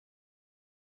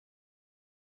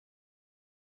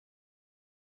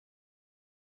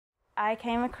I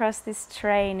came across this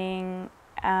training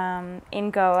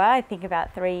in Goa, I think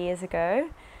about 3 years ago,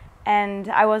 and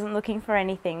I wasn't looking for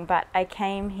anything, but I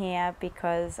came here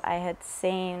because I had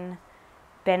seen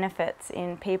benefits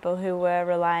in people who were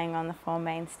relying on the Four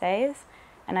Mainstays,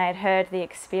 and I had heard the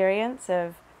experience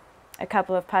of a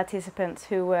couple of participants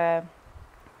who were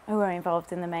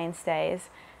involved in the Mainstays,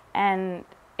 and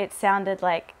it sounded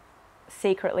like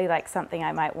secretly like something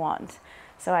I might want.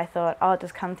 So I thought, I'll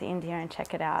just come to India and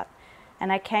check it out.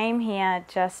 And I came here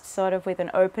just sort of with an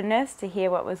openness to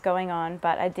hear what was going on,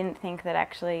 but I didn't think that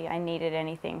actually I needed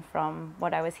anything from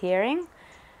what I was hearing.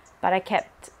 But I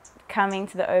kept coming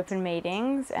to the open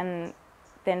meetings and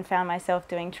then found myself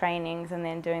doing trainings and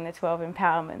then doing the 12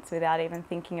 empowerments without even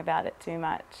thinking about it too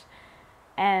much.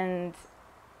 And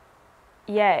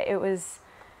yeah, it was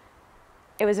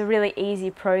a really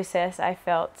easy process, I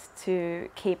felt, to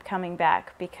keep coming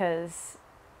back, because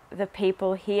the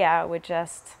people here were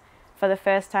just, for the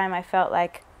first time I felt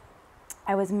like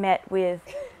I was met with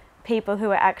people who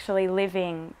were actually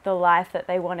living the life that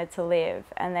they wanted to live,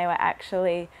 and they were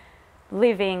actually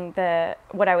living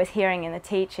what I was hearing in the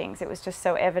teachings. It was just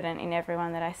so evident in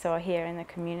everyone that I saw here in the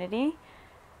community.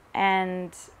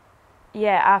 And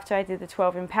yeah, after I did the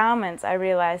 12 empowerments, I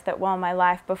realized that while my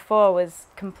life before was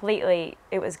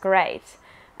it was great.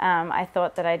 I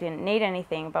thought that I didn't need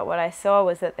anything, but what I saw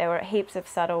was that there were heaps of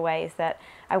subtle ways that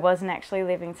I wasn't actually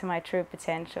living to my true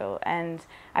potential, and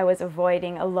I was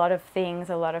avoiding a lot of things,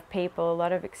 a lot of people, a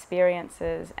lot of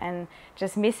experiences, and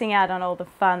just missing out on all the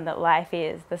fun that life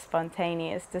is, the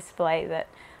spontaneous display that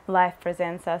life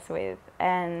presents us with.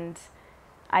 And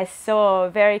I saw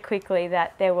very quickly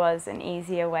that there was an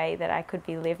easier way that I could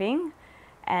be living,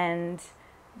 and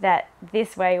that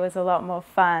this way was a lot more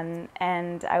fun,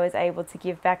 and I was able to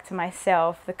give back to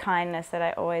myself the kindness that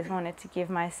I always wanted to give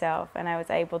myself, and I was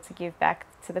able to give back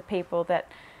to the people that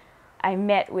I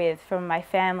met with, from my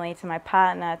family to my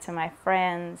partner to my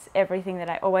friends, everything that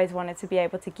I always wanted to be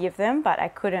able to give them, but I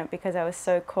couldn't because I was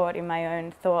so caught in my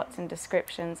own thoughts and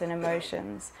descriptions and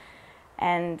emotions.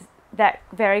 And that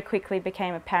very quickly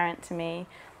became apparent to me.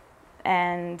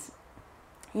 And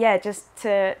yeah, just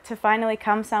to finally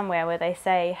come somewhere where they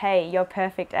say, hey, you're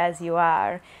perfect as you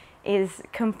are, is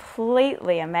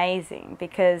completely amazing,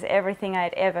 because everything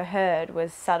I'd ever heard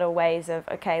was subtle ways of,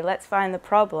 okay, let's find the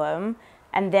problem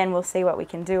and then we'll see what we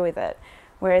can do with it.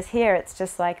 Whereas here it's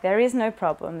just like, there is no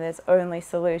problem, there's only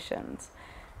solutions.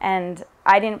 And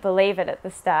I didn't believe it at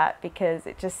the start because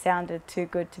it just sounded too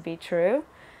good to be true.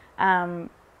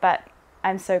 But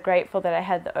I'm so grateful that I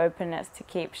had the openness to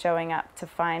keep showing up to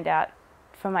find out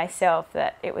for myself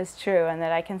that it was true, and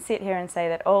that I can sit here and say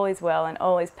that all is well and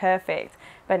all is perfect,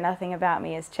 but nothing about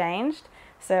me has changed.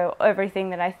 So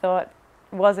everything that I thought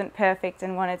wasn't perfect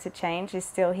and wanted to change is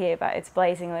still here, but it's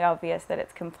blazingly obvious that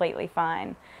it's completely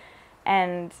fine.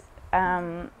 And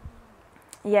yeah,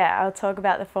 I'll talk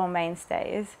about the Four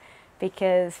Mainstays,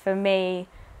 because for me,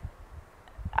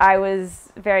 I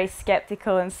was very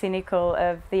skeptical and cynical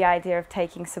of the idea of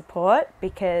taking support,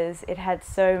 because it had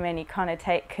so many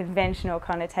conventional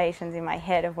connotations in my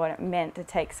head of what it meant to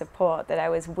take support, that I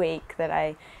was weak, that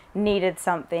I needed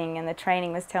something, and the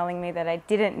training was telling me that I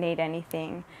didn't need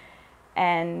anything.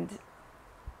 And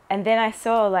then I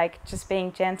saw, like, just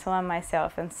being gentle on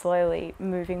myself and slowly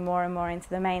moving more and more into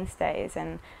the Mainstays,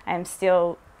 and I'm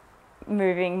still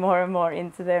moving more and more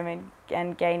into them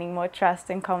and gaining more trust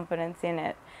and confidence in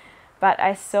it. But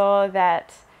I saw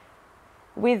that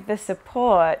with the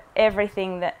support,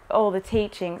 all the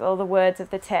teachings, all the words of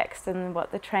the text and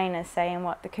what the trainers say and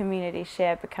what the community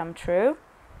share become true.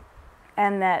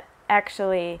 And that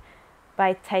actually,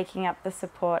 by taking up the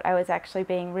support, I was actually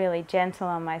being really gentle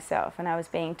on myself, and I was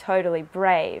being totally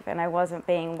brave, and I wasn't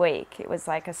being weak. It was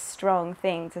like a strong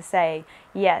thing to say,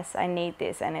 yes, I need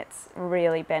this, and it's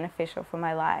really beneficial for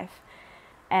my life.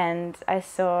 And I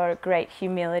saw great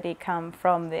humility come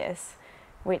from this,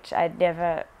 which I'd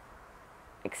never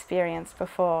experienced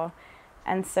before.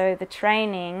 And so the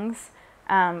trainings,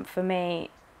 for me,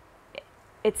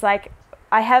 it's like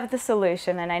I have the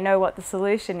solution and I know what the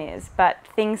solution is, but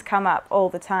things come up all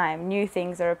the time. New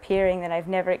things are appearing that I've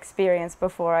never experienced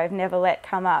before, I've never let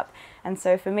come up. And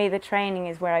so for me, the training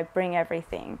is where I bring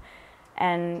everything,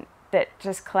 and that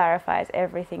just clarifies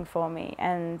everything for me.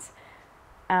 And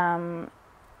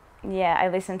yeah, I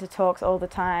listen to talks all the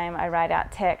time. I write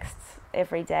out texts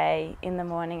every day. In the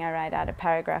morning, I write out a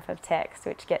paragraph of text,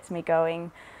 which gets me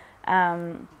going.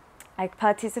 I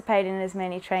participate in as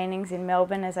many trainings in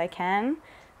Melbourne as I can,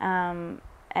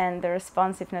 and the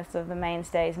responsiveness of the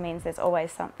Mainstays means there's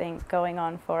always something going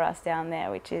on for us down there,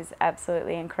 which is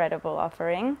absolutely incredible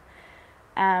offering.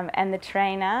 And the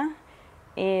trainer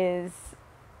is,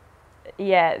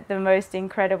 yeah, the most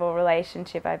incredible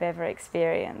relationship I've ever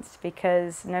experienced,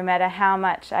 because no matter how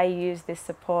much I use this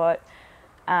support,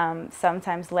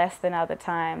 sometimes less than other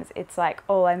times, it's like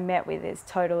all I'm met with is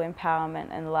total empowerment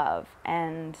and love,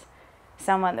 and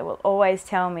someone that will always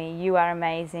tell me, you are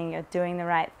amazing, you're doing the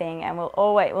right thing, and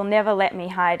will never let me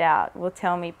hide out, will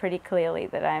tell me pretty clearly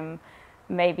that I'm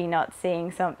maybe not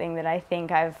seeing something that I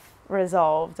think I've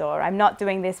resolved, or I'm not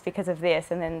doing this because of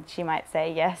this, and then she might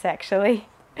say, yes, actually,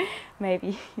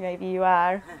 maybe you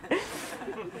are.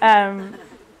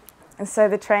 So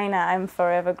the trainer I'm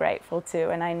forever grateful to,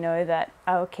 and I know that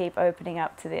I'll keep opening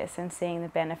up to this and seeing the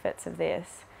benefits of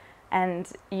this.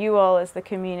 And you all as the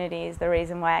community is the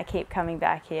reason why I keep coming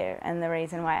back here, and the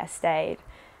reason why I stayed.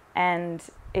 And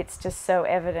it's just so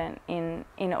evident in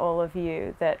all of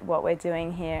you that what we're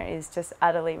doing here is just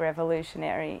utterly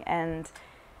revolutionary, and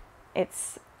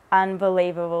it's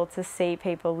unbelievable to see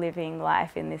people living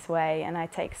life in this way, and I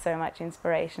take so much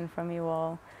inspiration from you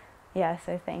all. Yeah,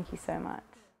 so thank you so much.